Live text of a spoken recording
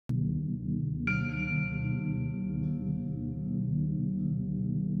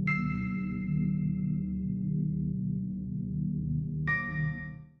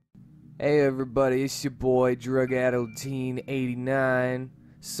Hey everybody, it's your boy Drug Addled Teen 89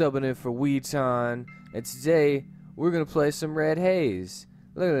 subbing in for WheatTon, and today we're gonna play some Red Haze.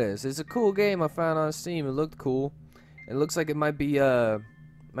 Look at this, it's a cool game I found on Steam. It looked cool. It looks like it might be a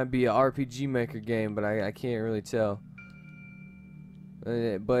RPG Maker game, but I can't really tell.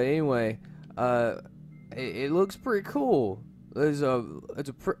 But anyway, it looks pretty cool. It's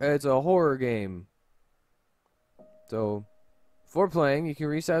a horror game. So before playing, you can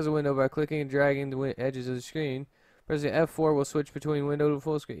resize a window by clicking and dragging the edges of the screen. Pressing F4 will switch between window to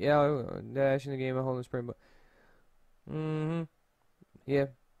full screen. Yeah, dash in the game and hold the spring button. Yeah.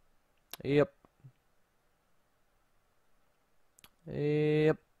 Yep.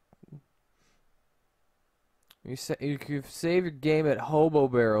 Yep. You can save your game at Hobo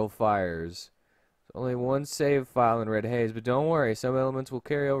Barrel Fires. There's only one save file in Red Haze, but don't worry, some elements will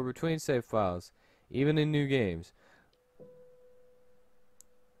carry over between save files, even in new games.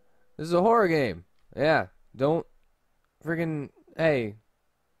 This is a horror game. Yeah, don't freaking, hey,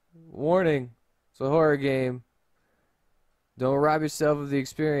 warning, it's a horror game. Don't rob yourself of the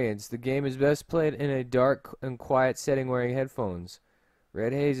experience. The game is best played in a dark and quiet setting wearing headphones.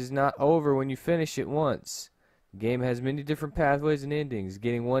 Red Haze is not over when you finish it once. The game has many different pathways and endings.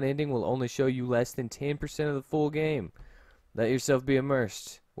 Getting one ending will only show you less than 10% of the full game. Let yourself be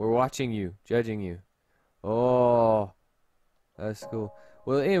immersed. We're watching you, judging you. Oh, that's cool.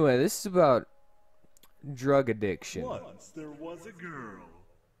 Well, anyway, this is about drug addiction. Once there was a girl.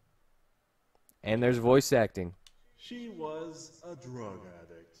 And there's voice acting. She was a drug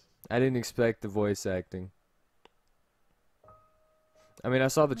addict. I didn't expect the voice acting. I mean, I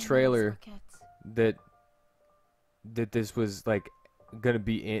saw the trailer that this was like gonna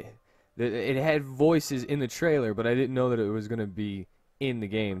be in. That it had voices in the trailer, but I didn't know that it was gonna be in the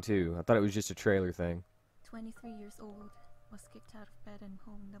game too. I thought it was just a trailer thing. 23 years old. Was kicked out of bed and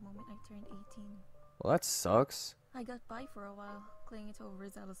home the moment I turned 18. Well, that sucks. I got by for a while, clinging to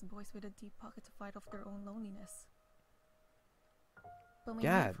overzealous boys with a deep pocket to fight off their own loneliness. But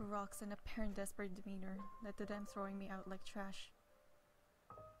my need for rocks and apparent desperate demeanor led to them throwing me out like trash.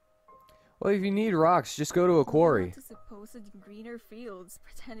 Well, if you need rocks, just go to a quarry. To supposed greener fields,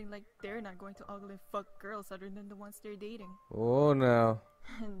 pretending like they're not going to ugly fuck girls other than the ones they're dating. Oh no.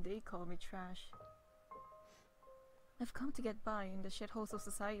 And they call me trash. I've come to get by in the shitholes of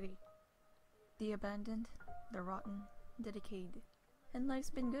society. The abandoned, the rotten, the decayed. And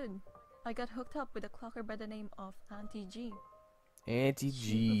life's been good. I got hooked up with a clocker by the name of Auntie G. Auntie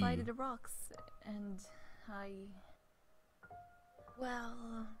G. She provided the rocks, and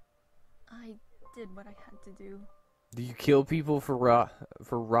well, I did what I had to do. Do you kill people for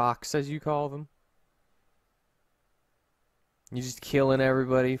rocks, as you call them? You just killing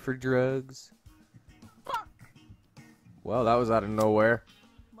everybody for drugs? Well, that was out of nowhere.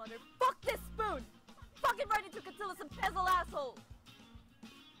 Mother, fuck this spoon! Fucking right into Catilla's and Pezzle, asshole!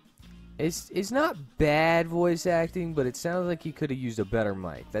 It's not bad voice acting, but it sounds like you could have used a better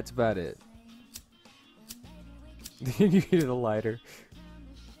mic. That's about it. You need a lighter.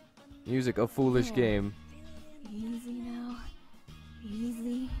 Music, a foolish game. Easy now.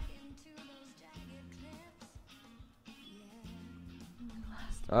 Easy.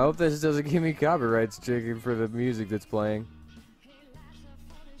 I hope this doesn't give me copyright stricken for the music that's playing.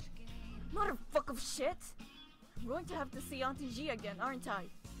 Motherfuck of shit! I'm going to have to see Auntie G again, aren't I?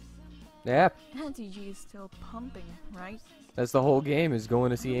 Yep. Auntie G is still pumping, right? That's the whole game, is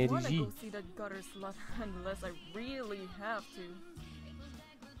going to see Auntie G. I wanna go see that gutter slut unless I really have to.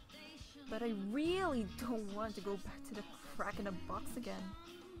 But I really don't want to go back to the crack in the box again.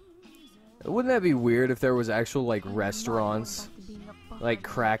 Wouldn't that be weird if there was actual like restaurants, like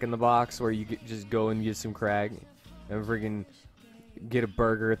Crack in the Box, where you could just go and get some crack and freaking get a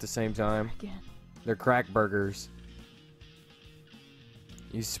burger at the same time? They're crack burgers.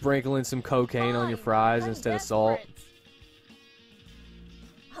 You sprinkle in some cocaine on your fries instead of salt.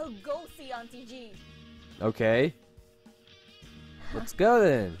 I'll go see Auntie G. Okay. Let's go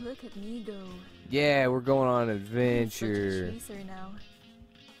then. Look at me go. Yeah, we're going on an adventure. I'm such a chaser now.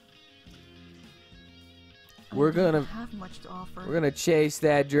 We're gonna have much to offer. We're gonna chase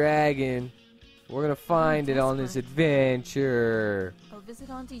that dragon. We're gonna find it on this adventure. I'll visit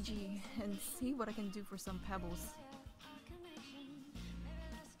Auntie G and see what I can do for some pebbles.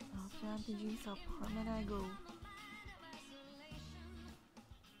 After Auntie G's apartment I go.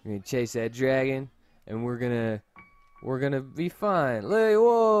 We're gonna chase that dragon, and we're gonna be fine. Look,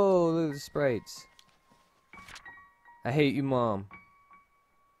 whoa, look at the sprites. I hate you, Mom.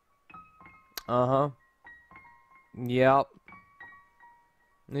 Uh-huh. Yep.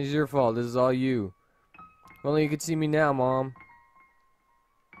 This is your fault. This is all you. If only you could see me now, Mom.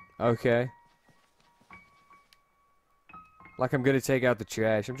 Okay. Like I'm gonna take out the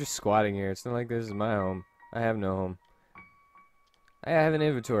trash. I'm just squatting here. It's not like this is my home. I have no home. I have an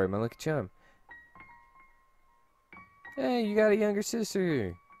inventory, my lucky charm. Hey, you got a younger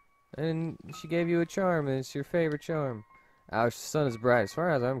sister. And she gave you a charm, and it's your favorite charm. Ouch, the sun is bright. As far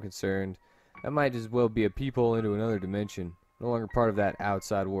as I'm concerned, that might as well be a peephole into another dimension. No longer part of that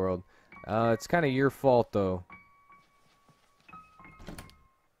outside world. It's kind of your fault, though.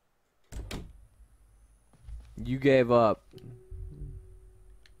 You gave up.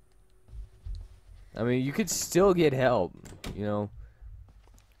 I mean, you could still get help, you know.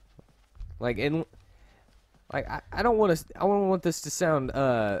 Like, I don't want to. I don't want this to sound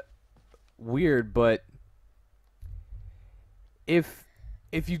weird, but if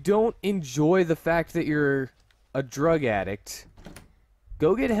you don't enjoy the fact that you're a drug addict,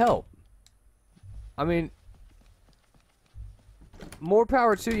 go get help. I mean, more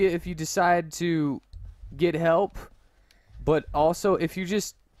power to you if you decide to get help, but also if you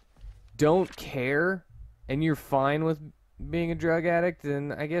just don't care and you're fine with being a drug addict,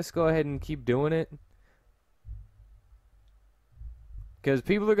 then I guess go ahead and keep doing it. Because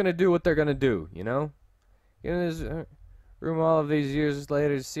people are going to do what they're going to do, you know? Get in this room all of these years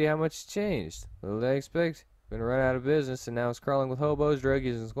later to see how much it's changed. Little did I expect. Been run out of business and now it's crawling with hobos,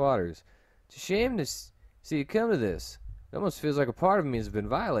 druggies, and squatters. It's a shame to see it come to this. It almost feels like a part of me has been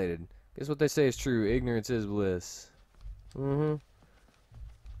violated. Guess what they say is true. Ignorance is bliss. Mm-hmm.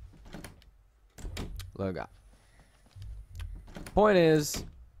 Look, point is,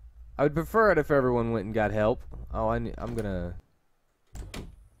 I would prefer it if everyone went and got help. Oh, I'm gonna...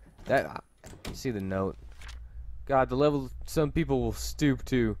 see the note. God, the level some people will stoop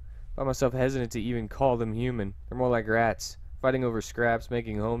to. I find myself hesitant to even call them human. They're more like rats, fighting over scraps,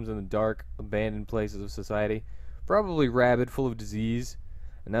 making homes in the dark, abandoned places of society. Probably rabid, full of disease.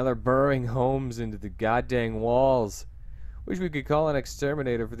 And now they're burrowing homes into the goddamn walls. Wish we could call an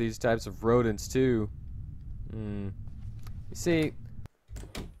exterminator for these types of rodents, too. You see...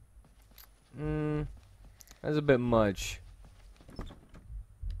 that's a bit much.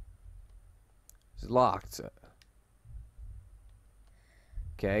 It's locked.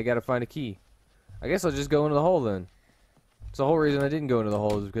 Okay, gotta find a key. I guess I'll just go into the hole then. It's the whole reason I didn't go into the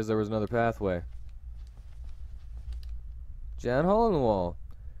hole is because there was another pathway. Giant hole in the wall.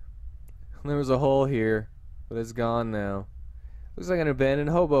 There was a hole here, but it's gone now. Looks like an abandoned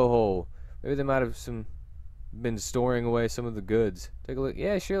hobo hole. Maybe they might have been storing away some of the goods. Take a look.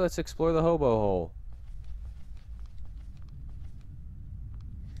 Yeah, sure, let's explore the hobo hole.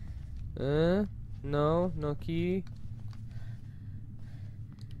 No, no key.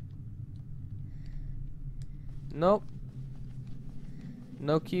 Nope.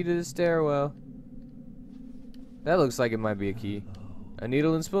 No key to the stairwell. That looks like it might be a key. A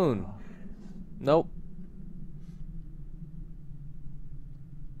needle and spoon. Nope.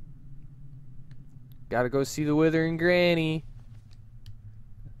 Gotta go see the withering granny.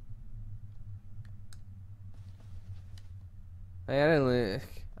 Hey,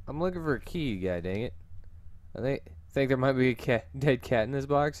 I'm looking for a key, god dang it. I think there might be a dead cat in this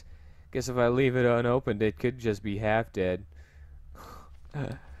box. Guess if I leave it unopened, it could just be half dead.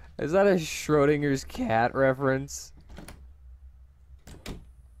 Is that a Schrodinger's cat reference?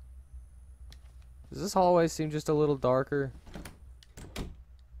 Does this hallway seem just a little darker?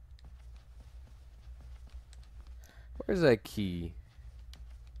 Where's that key?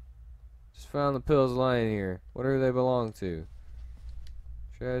 Just found the pills lying here. What do they belong to?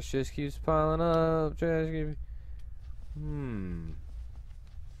 Trash just keeps piling up. Trash keeps...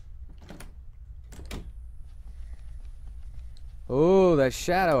 Oh, that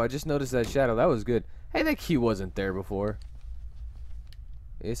shadow. I just noticed that shadow. That was good. Hey, that key wasn't there before.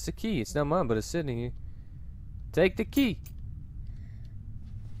 It's the key. It's not mine, but it's sitting here. Take the key.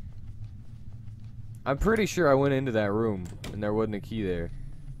 I'm pretty sure I went into that room and there wasn't a key there.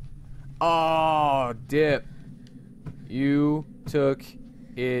 Oh, dip. You took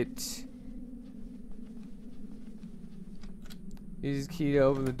it. Use the key to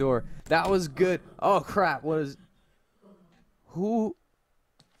open the door. That was good. Oh, crap. What is... Who?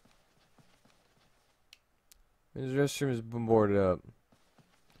 His restroom has been boarded up.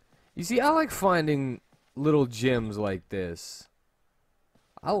 You see, I like finding little gems like this.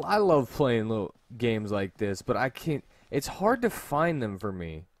 I love playing little games like this, but I can't... It's hard to find them for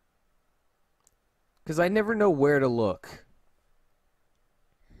me. Because I never know where to look.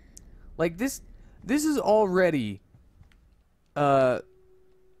 Like, this is already... this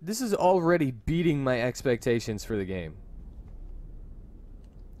is already beating my expectations for the game.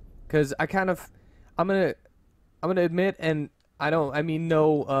 Because I'm gonna admit, and I mean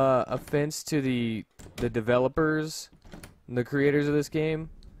no offense to the developers, the creators of this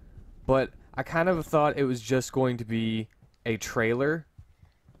game, but I kind of thought it was just going to be a trailer,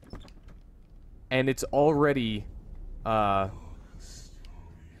 and it's already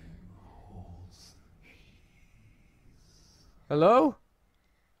hello?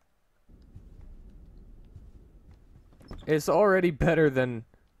 It's already better than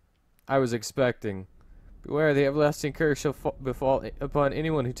I was expecting. Beware, the everlasting curse shall befall upon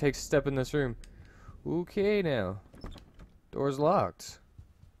anyone who takes a step in this room. Okay, now. Door's locked.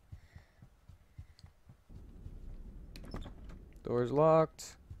 Door's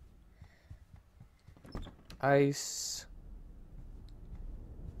locked. Ice.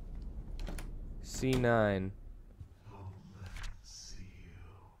 C9.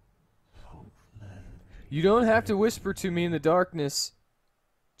 You don't have to whisper to me in the darkness.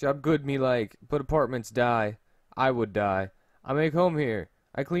 Job good me like, but apartments die. I would die. I make home here.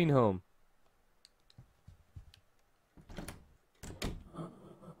 I clean home.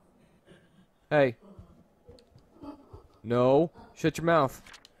 Hey. No. Shut your mouth.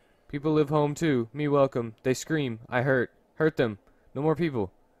 People live home too. Me welcome. They scream. I hurt. Hurt them. No more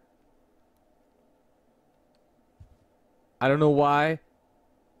people. I don't know why,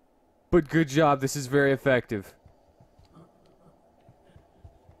 but good job. This is very effective.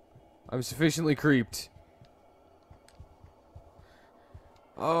 I'm sufficiently creeped.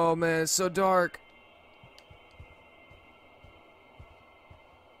 Oh man, it's so dark.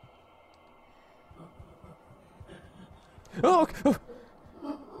 Oh!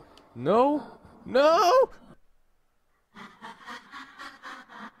 No! No!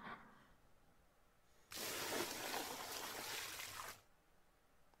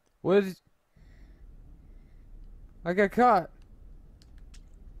 What did... I got caught.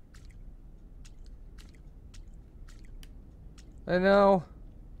 I know.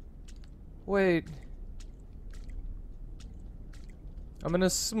 Wait. I'm in a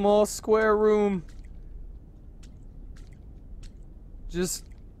small square room. Just...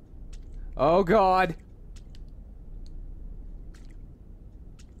 Oh God.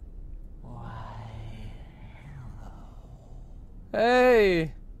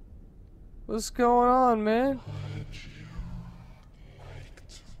 Hey. What's going on, man?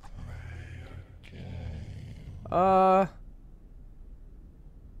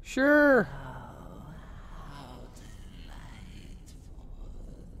 Sure.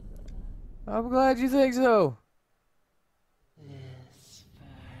 I'm glad you think so. This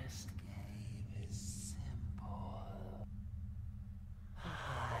first game is simple. Find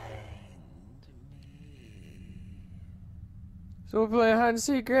me. So we're playing hide and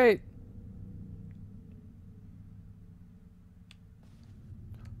seek, great.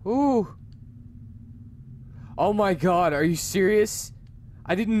 Ooh. Oh my God, are you serious?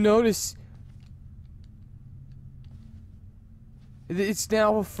 I didn't notice. It's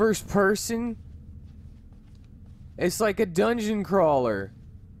now a first person. It's like a dungeon crawler.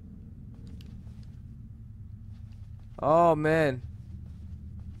 Oh man.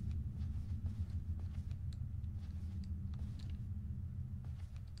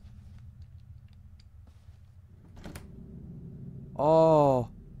 Oh,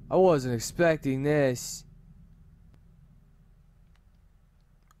 I wasn't expecting this.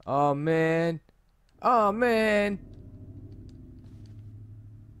 Oh man. Oh man.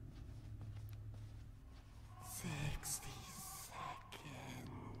 60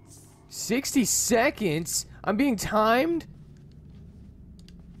 seconds. 60 seconds? I'm being timed?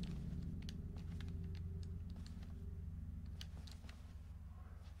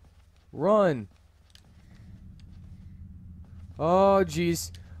 Run. Oh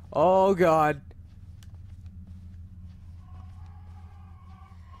jeez. Oh God.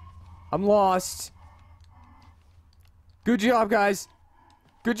 I'm lost. Good job, guys.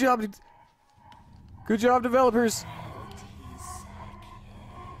 Good job. Good job, developers.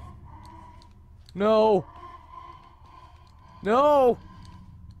 No. No.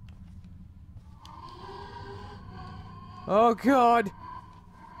 Oh God.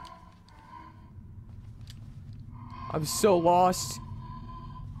 I'm so lost.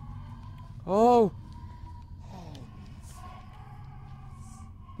 Oh.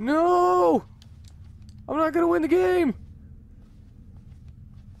 No. I'm not gonna win the game.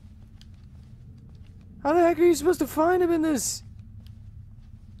 How the heck are you supposed to find him in this?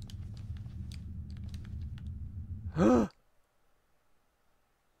 You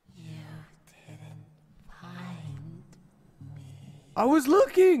didn't find me. I was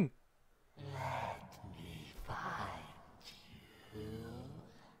looking. Let me find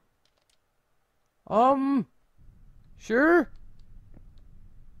you. Sure.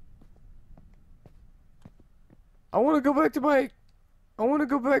 I want to go back to my. I want to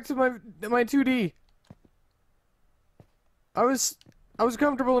go back to my 2D. I was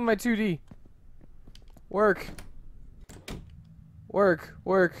comfortable in my 2D. Work. Work.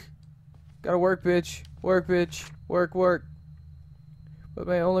 Work. Gotta work, bitch. Work, bitch. Work, work. But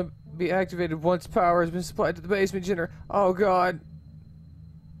may only be activated once power has been supplied to the basement generator. Oh god.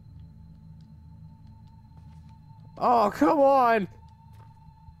 Oh, come on.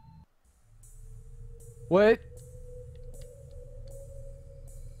 What?